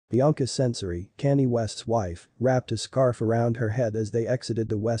Bianca Sensory, Kanye West's wife, wrapped a scarf around her head as they exited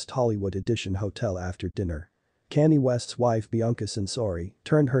the West Hollywood Edition hotel after dinner. Kanye West's wife Bianca Sensory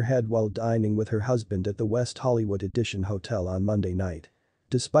turned her head while dining with her husband at the West Hollywood Edition hotel on Monday night.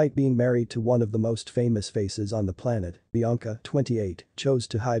 Despite being married to one of the most famous faces on the planet, Bianca, 28, chose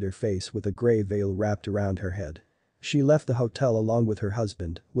to hide her face with a gray veil wrapped around her head. She left the hotel along with her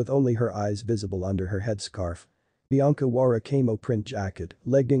husband, with only her eyes visible under her headscarf. Bianca wore a camo print jacket,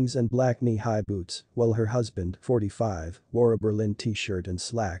 leggings and black knee-high boots, while her husband, 45, wore a Berlin t-shirt and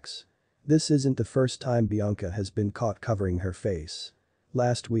slacks. This isn't the first time Bianca has been caught covering her face.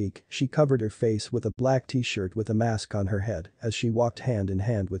 Last week, she covered her face with a black t-shirt with a mask on her head as she walked hand in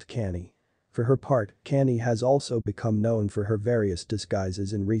hand with Kanye. For her part, Kanye has also become known for her various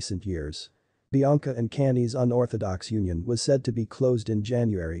disguises in recent years. Bianca and Kanye's unorthodox union was said to be closed in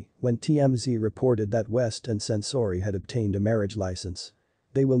January when TMZ reported that West and Sensory had obtained a marriage license.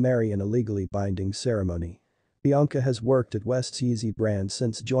 They will marry in a legally binding ceremony. Bianca has worked at West's Yeezy brand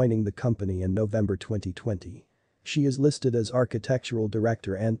since joining the company in November 2020. She is listed as architectural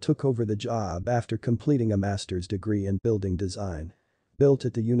director and took over the job after completing a master's degree in building design. Built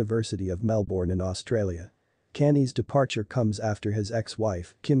at the University of Melbourne in Australia. Kanye's departure comes after his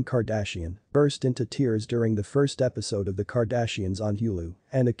ex-wife, Kim Kardashian, burst into tears during the first episode of The Kardashians on Hulu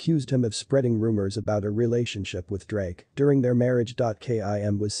and accused him of spreading rumors about a relationship with Drake during their marriage.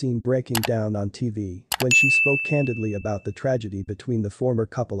 Kim was seen breaking down on TV when she spoke candidly about the tragedy between the former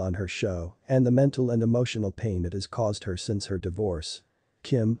couple on her show and the mental and emotional pain it has caused her since her divorce.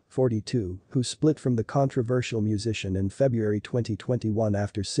 Kim, 42, who split from the controversial musician in February 2021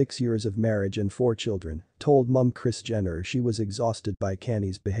 after 6 years of marriage and 4 children, told mum Kris Jenner she was exhausted by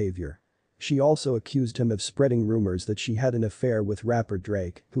Kanye's behavior. She also accused him of spreading rumors that she had an affair with rapper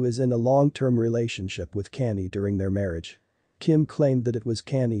Drake, who is in a long-term relationship with Kanye during their marriage. Kim claimed that it was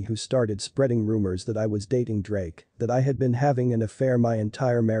Kanye who started spreading rumors that I was dating Drake, that I had been having an affair my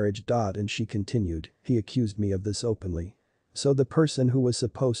entire marriage. And she continued, he accused me of this openly. So the person who was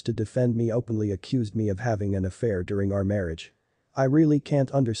supposed to defend me openly accused me of having an affair during our marriage. I really can't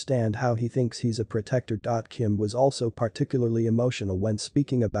understand how he thinks he's a protector. Kim was also particularly emotional when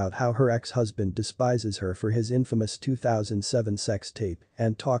speaking about how her ex-husband despises her for his infamous 2007 sex tape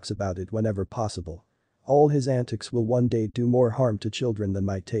and talks about it whenever possible. All his antics will one day do more harm to children than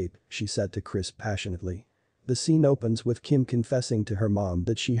my tape, she said to Kris passionately. The scene opens with Kim confessing to her mom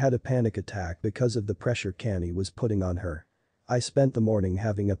that she had a panic attack because of the pressure Kanye was putting on her. I spent the morning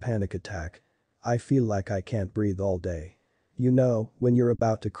having a panic attack. I feel like I can't breathe all day. You know, when you're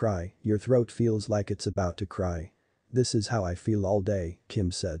about to cry, your throat feels like it's about to cry. This is how I feel all day,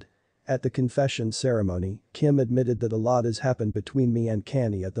 Kim said. At the confession ceremony, Kim admitted that a lot has happened between me and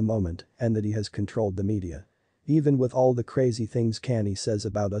Kanye at the moment and that he has controlled the media. Even with all the crazy things Kanye says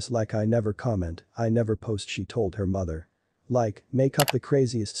about us, like I never comment, I never post, she told her mother. Like, make up the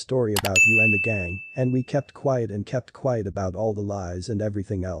craziest story about you and the gang, and we kept quiet about all the lies and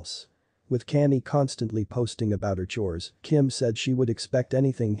everything else. With Kanye constantly posting about her chores, Kim said she would expect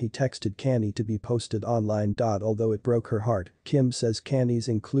anything he texted Kanye to be posted online. Although it broke her heart, Kim says Kanye's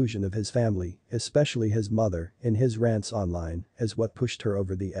inclusion of his family, especially his mother, in his rants online, is what pushed her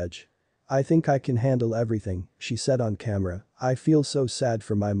over the edge. I think I can handle everything, she said on camera. I feel so sad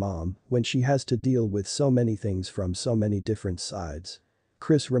for my mom when she has to deal with so many things from so many different sides.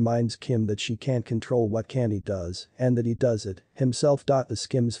 Kris reminds Kim that she can't control what Kanye does and that he does it himself. The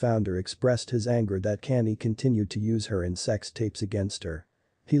Skims founder expressed his anger that Kanye continued to use her in sex tapes against her.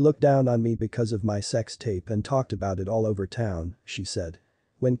 He looked down on me because of my sex tape and talked about it all over town, she said.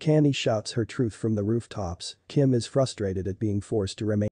 When Kanye shouts her truth from the rooftops, Kim is frustrated at being forced to remain